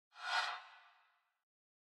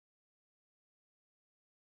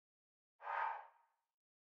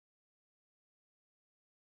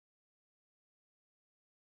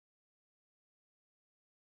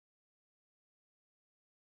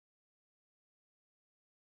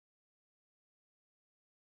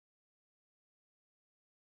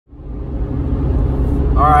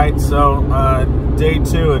Alright, so day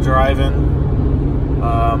 2 of driving.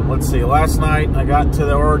 Let's see, last night I got to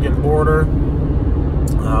the Oregon border,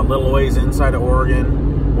 a little ways inside of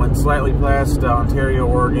Oregon, went slightly past Ontario,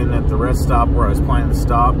 Oregon at the rest stop where I was planning to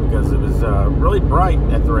stop because it was really bright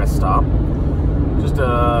at the rest stop. Just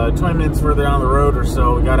 20 minutes further down the road or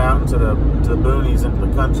so, we got out into the boonies, into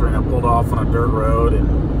the country, and I pulled off on a dirt road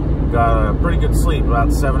and got a pretty good sleep,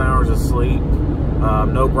 about 7 hours of sleep.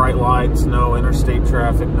 No bright lights, no interstate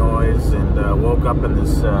traffic noise, and woke up in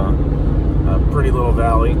this pretty little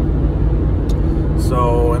valley.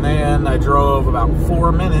 So, and then I drove about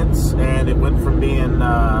 4 minutes, and it went from being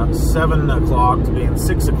 7 o'clock to being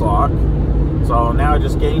 6 o'clock. So now I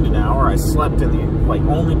just gained an hour. I slept in the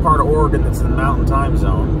only part of Oregon that's in the mountain time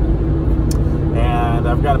zone. And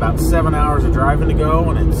I've got about 7 hours of driving to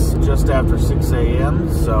go, and it's just after 6 a.m.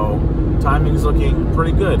 So timing's looking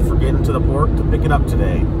pretty good for getting to the port to pick it up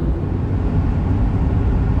today.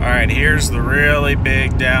 Alright, here's the really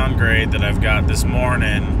big downgrade that I've got this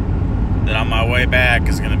morning that on my way back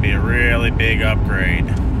is going to be a really big upgrade.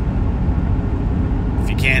 If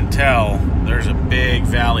you can't tell, there's a big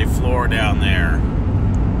valley floor down there.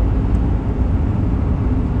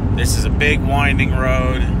 This is a big winding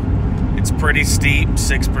road. It's pretty steep,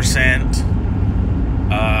 6%.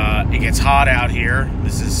 It gets hot out here.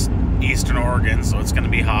 This is Eastern Oregon, so it's going to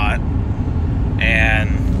be hot.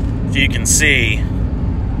 And if you can see,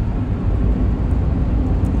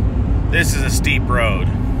 this is a steep road.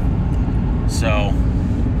 So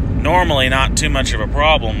normally not too much of a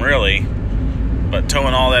problem, really. But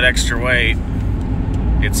towing all that extra weight,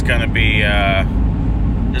 it's going to be,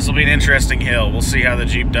 this will be an interesting hill. We'll see how the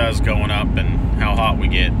Jeep does going up and how hot we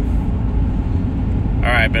get.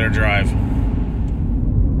 Alright, better drive.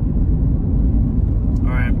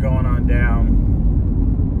 Alright, I'm going on down.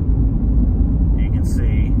 You can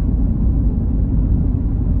see,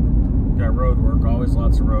 got road work, always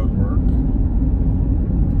lots of road work.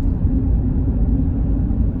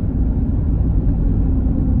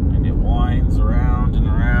 Winds around and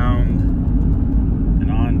around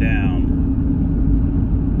and on down.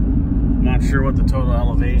 I'm not sure what the total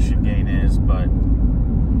elevation gain is, but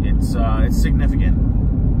it's significant.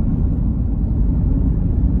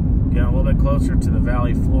 Getting a little bit closer to the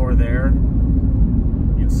valley floor there.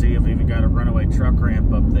 You can see I've even got a runaway truck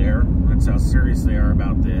ramp up there. That's how serious they are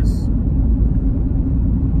about this.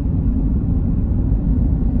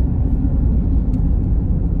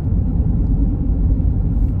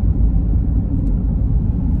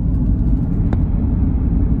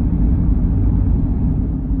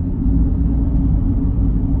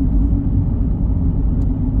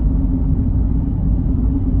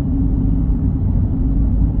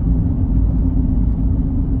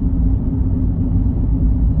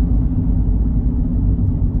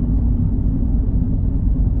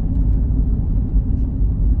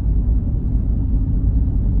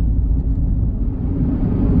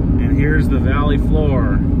 Here's the valley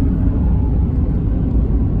floor.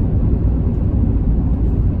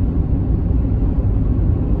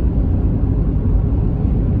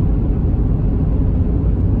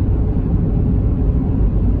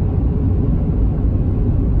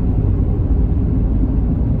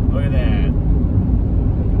 Look at that.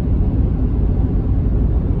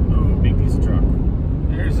 Oh, big piece of truck.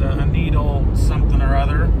 There's a neat old something or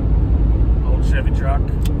other. Old Chevy truck.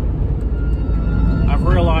 I've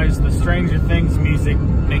realized the Stranger Things music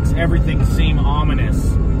makes everything seem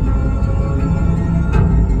ominous.